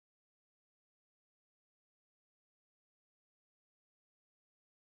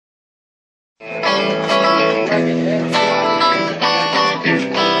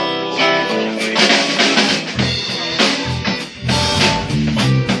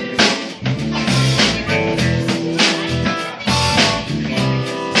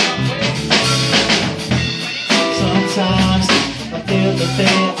Sometimes I feel the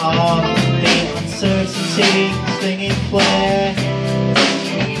fear of the uncertainty stinging flare,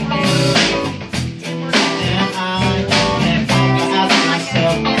 and I can't ask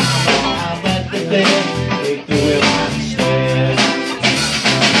myself how I let the fear take the wheel and steer.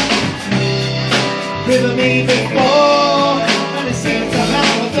 Driven me before, and it seems to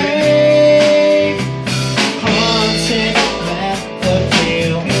have a thing, haunting left the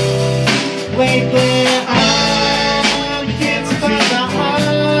field. Lately I'm beginning to find my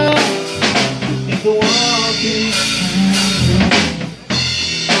heart in the walking.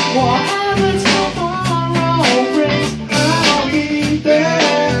 Whatever tomorrow brings, I'll be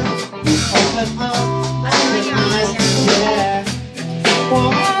there. Open up, open eyes, yeah.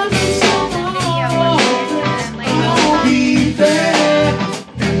 Whatever tomorrow brings, I'll be there.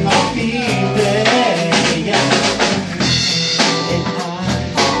 I'll be there, yeah. If I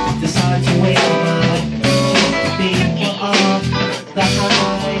decide to wake up, keep the beat on the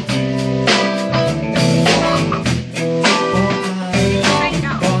high.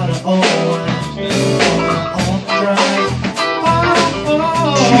 Gotta override, overdrive.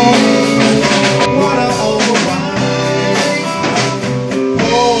 Wanna override,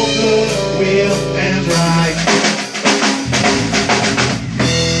 hold the wheel and drive.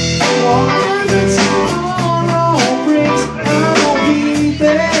 Whatever tomorrow brings, I'll be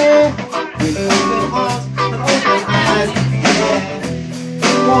there. With open hearts and open eyes, yeah.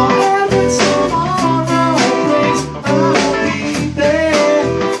 Whatever tomorrow brings, I'll be there.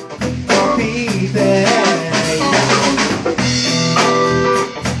 I'll be there, yeah.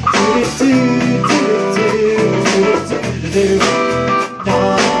 Do-do-do-do-do-do-do-do-do. No,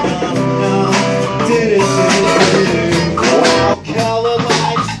 no, no. Do-do-do-do-do. I'll color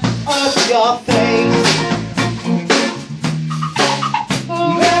lights of your face.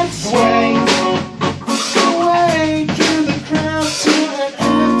 Let's sway through the crowd to an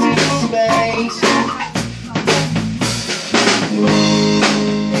empty space.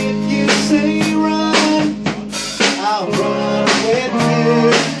 If you say run, I'll run with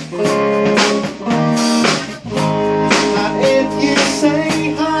you. And if you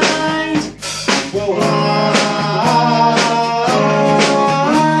say hide, we'll hide.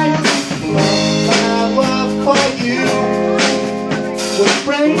 My love for you would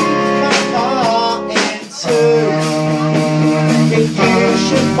break my heart in two. If you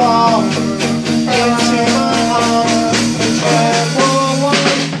should fall into my arms and tremble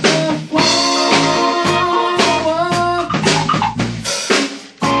like the flower,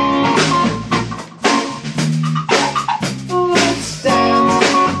 let's dance.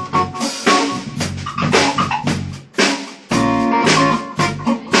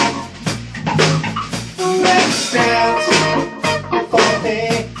 Let's dance. If only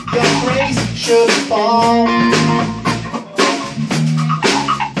your grace should fall.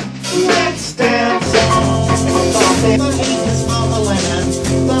 Let's dance. The heathens of the land,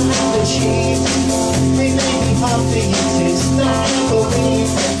 the handkerchiefs, they may be hard to use. I believe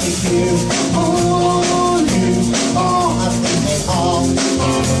that you, oh, I think they all, oh,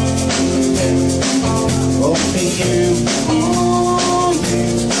 for you, oh, I think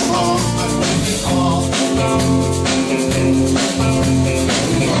they all.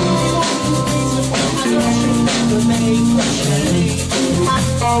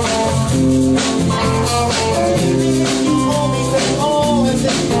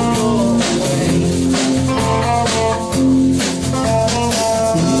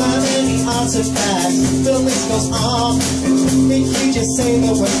 The list goes on. If you just say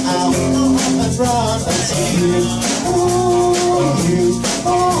the word out, I'll up and run until you,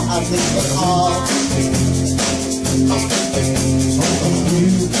 I think they all. I think they all.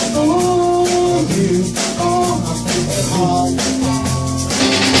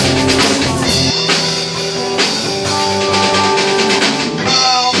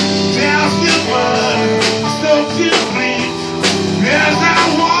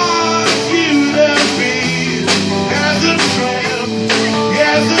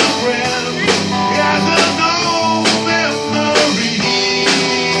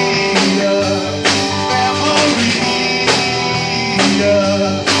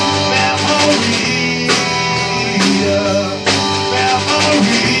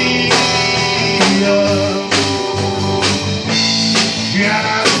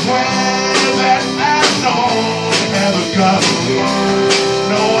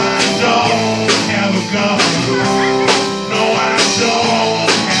 No, I don't.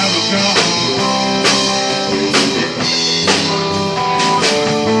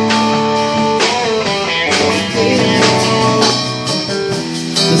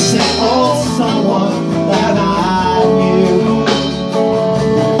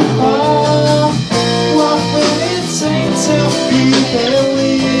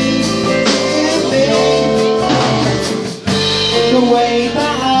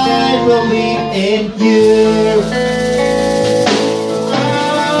 in you.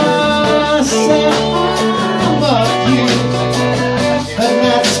 I said I love you, and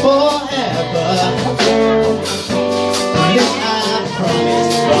that's forever. Yes, I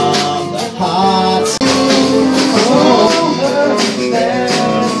promise from the heart.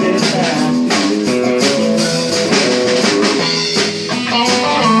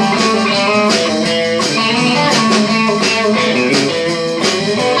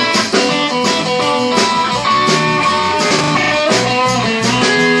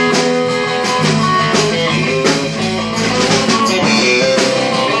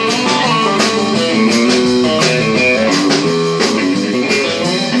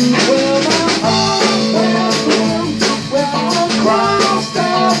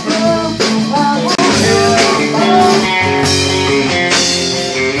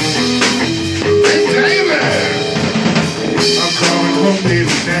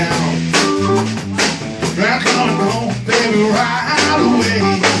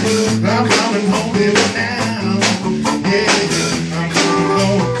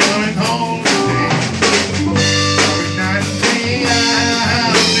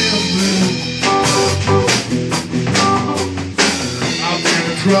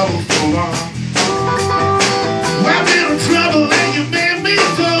 Trouble for long. I've been in trouble and you made me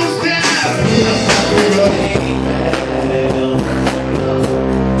so sad.